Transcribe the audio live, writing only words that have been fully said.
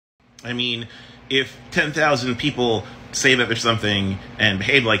I mean, if 10,000 people say that there's something and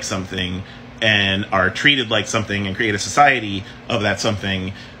behave like something and are treated like something and create a society of that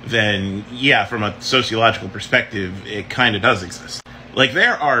something, then yeah, from a sociological perspective, it kind of does exist. Like,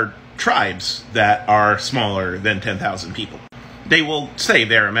 there are tribes that are smaller than 10,000 people. They will say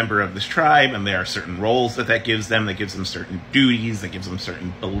they're a member of this tribe, and there are certain roles that gives them. That gives them certain duties, that gives them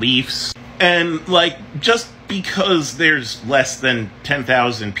certain beliefs. And, like, just because there's less than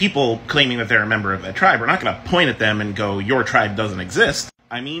 10,000 people claiming that they're a member of that tribe, we're not going to point at them and go, your tribe doesn't exist.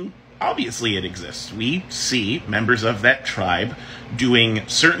 I mean, obviously it exists. We see members of that tribe doing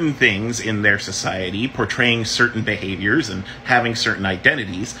certain things in their society, portraying certain behaviors and having certain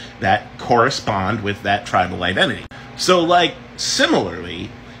identities that correspond with that tribal identity. So, like, similarly,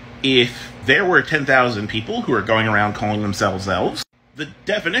 if there were 10,000 people who are going around calling themselves elves, the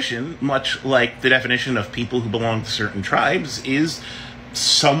definition, much like the definition of people who belong to certain tribes, is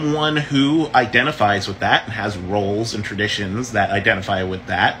someone who identifies with that and has roles and traditions that identify with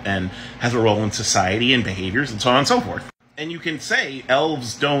that and has a role in society and behaviors and so on and so forth. And you can say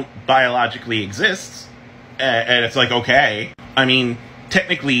elves don't biologically exist, and it's like, okay. I mean,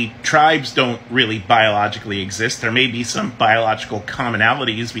 technically, tribes don't really biologically exist. There may be some biological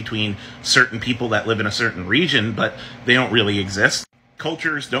commonalities between certain people that live in a certain region, but they don't really exist.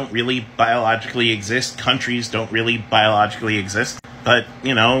 Cultures don't really biologically exist. Countries don't really biologically exist. But,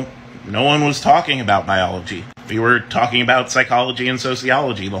 you know, no one was talking about biology. We were talking about psychology and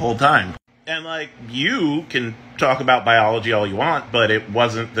sociology the whole time. And, like, you can talk about biology all you want, but it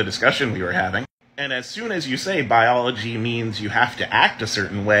wasn't the discussion we were having. And as soon as you say biology means you have to act a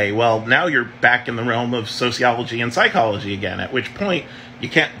certain way, well, now you're back in the realm of sociology and psychology again, at which point you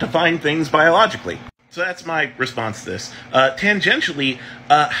can't define things biologically. So that's my response to this. Tangentially,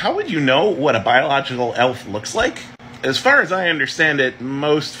 how would you know what a biological elf looks like? As far as I understand it,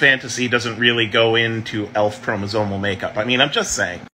 most fantasy doesn't really go into elf chromosomal makeup. I mean, I'm just saying.